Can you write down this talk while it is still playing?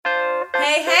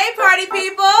Hey, hey, party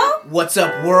people! What's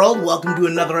up, world? Welcome to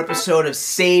another episode of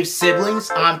Save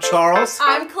Siblings. I'm Charles.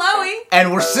 I'm Chloe.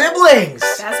 And we're siblings!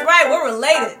 That's right, we're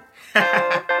related.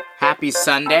 Happy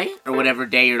Sunday, or whatever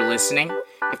day you're listening.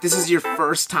 If this is your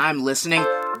first time listening,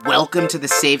 welcome to the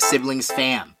Save Siblings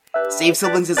fam. Save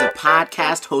Siblings is a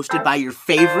podcast hosted by your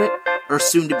favorite, or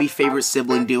soon-to-be favorite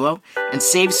sibling duo. And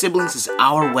Save Siblings is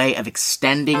our way of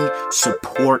extending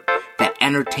support that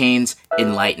entertains,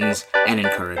 enlightens, and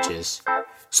encourages.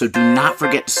 So do not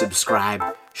forget to subscribe,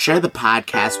 share the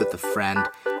podcast with a friend,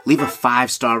 leave a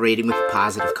 5-star rating with a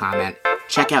positive comment,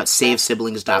 check out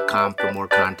SaveSiblings.com for more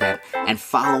content, and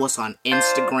follow us on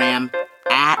Instagram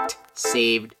at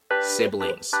Saved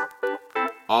Siblings.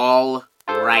 All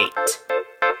right,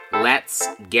 let's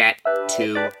get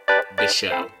to the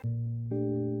show.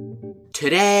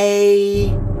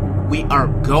 Today, we are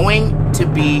going to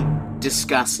be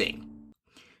discussing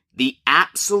the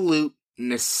absolute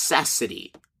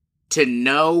necessity to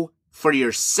know for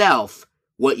yourself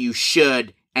what you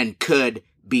should and could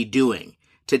be doing.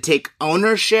 To take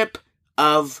ownership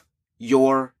of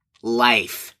your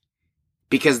life.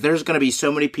 Because there's going to be so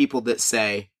many people that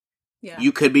say,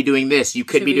 you could be doing this, you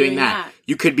could be doing that.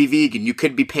 You could be vegan, you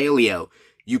could be paleo.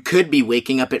 You could be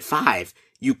waking up at 5.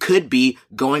 You could be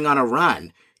going on a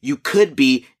run. You could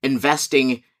be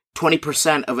investing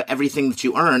 20% of everything that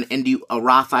you earn into a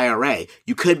Roth IRA.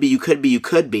 You could be. You could be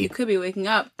waking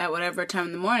up at whatever time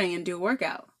in the morning and do a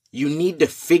workout. You need to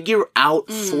figure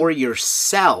out for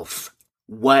yourself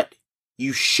what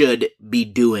you should be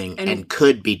doing and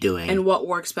could be doing. And what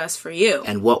works best for you.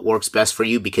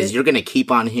 Because you're going to keep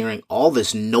on hearing all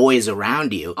this noise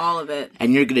around you. All of it.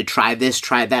 And you're going to try this,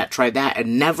 try that,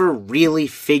 and never really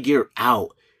figure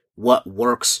out what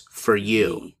works for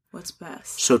you. What's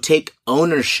best? So take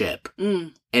ownership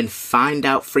and find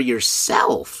out for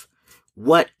yourself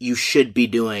what you should be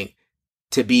doing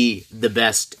to be the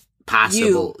best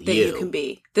possible you can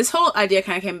be. This whole idea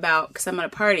kind of came about because I'm at a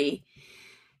party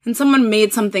and someone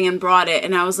made something and brought it,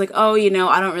 and I was like, I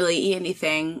don't really eat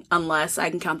anything unless I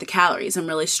can count the calories. I'm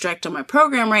really strict on my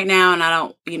program right now, and I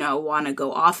don't, want to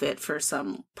go off it for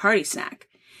some party snack.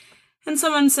 And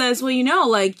someone says,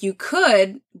 you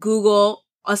could Google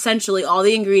essentially all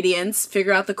the ingredients,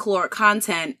 figure out the caloric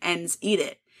content, and eat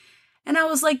it. And I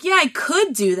was like, yeah, I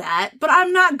could do that, but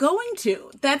I'm not going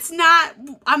to.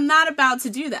 I'm not about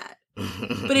to do that.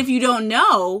 But if you don't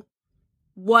know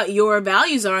what your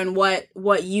values are and what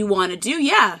you want to do,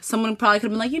 someone probably could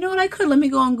have been like, you know what, I could. Let me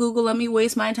go on Google. Let me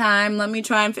waste my time. Let me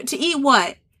try to eat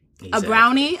what? Exactly. A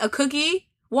brownie? A cookie?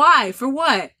 Why? For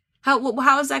what?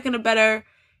 How is that going to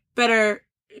better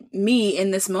me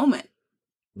in this moment?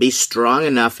 Be strong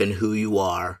enough in who you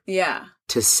are. Yeah.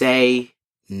 To say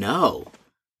no.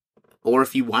 Or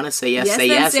if you want to say yes, say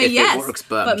yes if it works.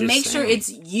 But make sure it's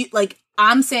you. Like,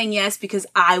 I'm saying yes because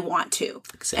I want to.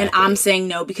 Exactly. And I'm saying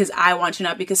no because I want to,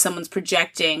 not because someone's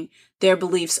projecting their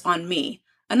beliefs on me.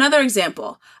 Another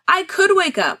example. I could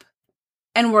wake up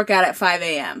and work out at 5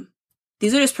 a.m.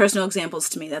 These are just personal examples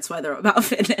to me. That's why they're about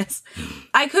fitness.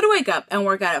 I could wake up and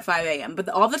work out at 5 a.m. But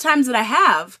all the times that I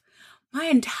have, my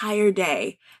entire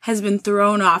day has been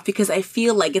thrown off because I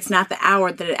feel like it's not the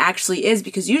hour that it actually is,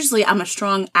 because usually I'm a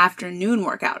strong afternoon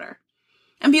workouter.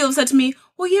 And people have said to me,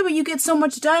 well, yeah, but you get so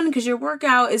much done because your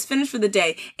workout is finished for the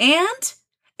day. And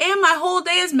my whole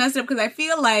day is messed up because I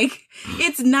feel like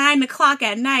it's 9 o'clock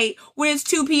at night when it's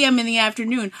 2 p.m. in the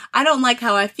afternoon. I don't like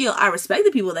how I feel. I respect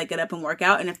the people that get up and work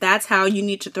out. And if that's how you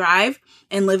need to thrive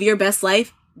and live your best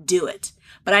life, do it.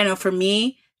 But I know for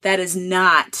me, that is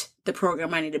not the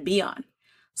program I need to be on.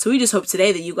 So we just hope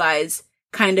today that you guys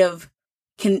kind of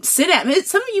can sit down.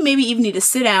 Some of you maybe even need to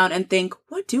sit down and think,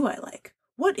 what do I like?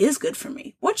 What is good for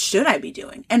me? What should I be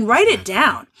doing? And write it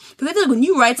down. Because I feel like when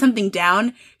you write something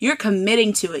down, you're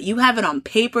committing to it. You have it on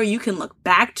paper. You can look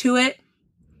back to it.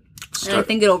 And I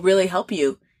think it'll really help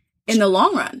you in the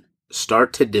long run.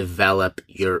 Start to develop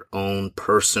your own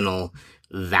personal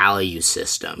value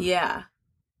system. Yeah.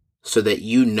 So that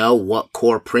you know what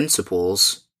core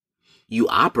principles you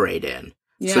operate in.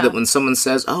 Yeah. So that when someone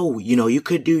says, oh, you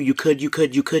could.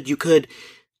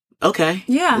 Okay.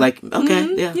 Yeah. Like,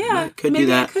 okay. Yeah. I could do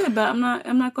that. I could, but I'm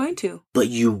not going to. But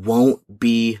you won't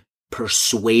be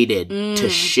persuaded to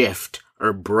shift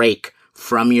or break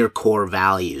from your core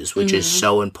values, which is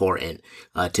so important,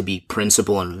 to be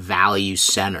principle and value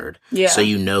centered. Yeah. So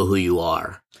you know who you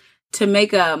are. To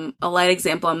make a light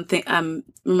example, I'm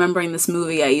remembering this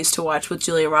movie I used to watch with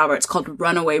Julia Roberts called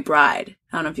Runaway Bride.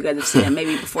 I don't know if you guys have seen it,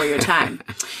 maybe before your time.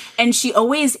 And she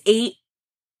always ate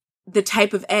the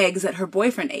type of eggs that her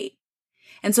boyfriend ate.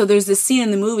 And so there's this scene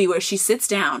in the movie where she sits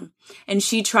down and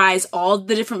she tries all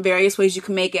the different various ways you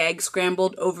can make eggs,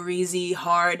 scrambled, over easy,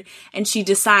 hard, and she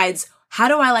decides, how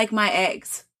do I like my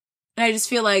eggs? And I just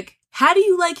feel like, how do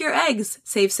you like your eggs,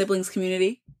 Save Siblings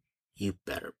community? You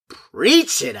better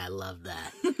preach it. I love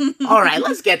that. All right,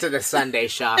 let's get to the Sunday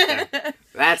Shocker.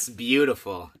 That's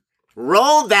beautiful.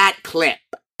 Roll that clip.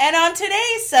 And on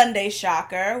today's Sunday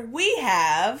Shocker, we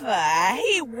have,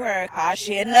 he work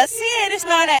in the city this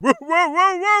morning.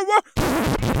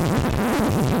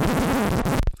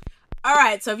 All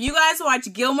right, so if you guys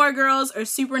watch Gilmore Girls or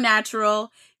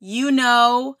Supernatural, you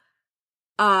know,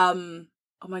 oh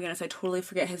my goodness, I totally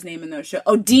forget his name in those shows.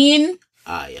 Oh, Dean.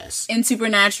 Ah, yes. In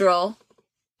Supernatural.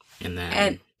 And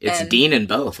then it's Dean in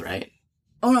both, right?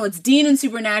 Oh no, it's Dean in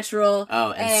Supernatural.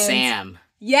 Oh, and Sam.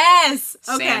 Yes.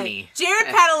 Okay. Sammy. Jared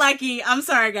Padalecki. I'm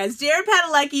sorry, guys. Jared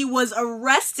Padalecki was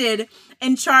arrested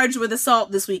and charged with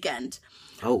assault this weekend.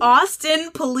 Oh.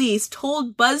 Austin police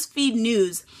told BuzzFeed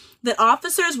News that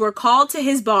officers were called to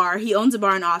his bar. He owns a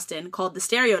bar in Austin called The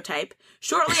Stereotype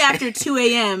shortly after 2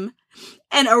 a.m.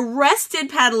 and arrested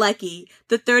Padalecki,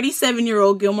 the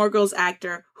 37-year-old Gilmore Girls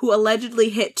actor who allegedly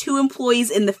hit 2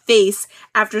 employees in the face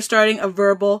after starting a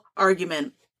verbal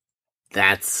argument.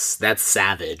 That's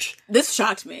savage. This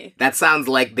shocked me. That sounds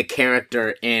like the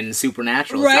character in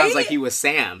Supernatural. Right? It sounds like he was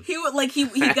Sam. He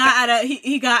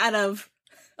got out of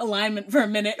alignment for a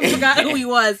minute. I forgot who he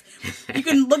was. You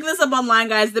can look this up online,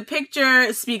 guys. The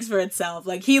picture speaks for itself.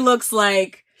 Like he looks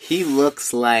like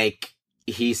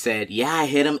he said, "Yeah, I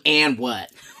hit him, and what?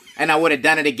 And I would have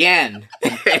done it again."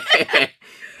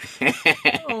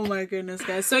 Oh my goodness,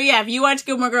 guys. So yeah, if you watch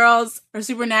Gilmore Girls or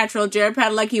Supernatural, Jared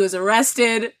Padalecki was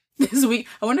arrested this week.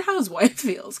 I wonder how his wife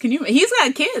feels. He's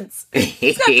got kids.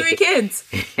 He's got 3 kids.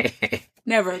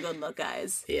 Never a good look,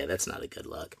 guys. Yeah, that's not a good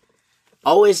look.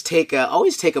 Always take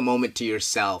a moment to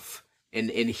yourself in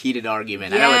heated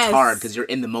argument. Yes. I know it's hard because you're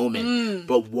in the moment,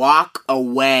 but walk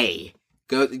away.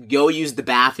 Go use the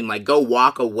bathroom. Like, go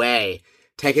walk away.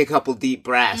 Take a couple deep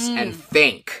breaths and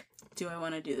think. Do I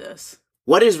want to do this?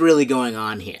 What is really going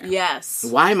on here? Yes.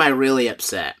 Why am I really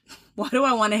upset? Why do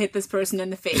I want to hit this person in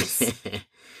the face?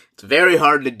 It's very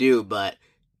hard to do, but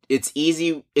it's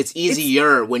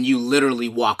easier when you literally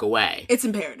walk away. It's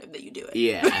imperative that you do it.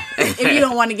 Yeah. If you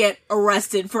don't want to get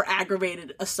arrested for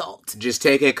aggravated assault. Just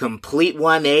take a complete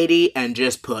 180 and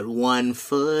just put one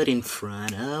foot in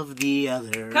front of the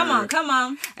other. Come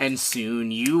on. And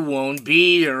soon you won't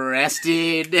be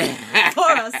arrested.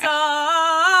 For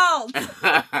assault.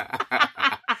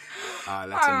 Oh,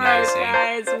 that's amazing. All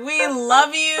right, guys, we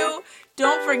love you.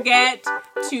 Don't forget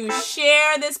to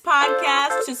share this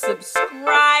podcast, to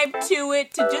subscribe to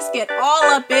it, to just get all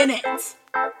up in it.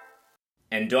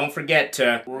 And don't forget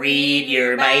to read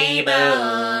your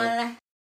Bible.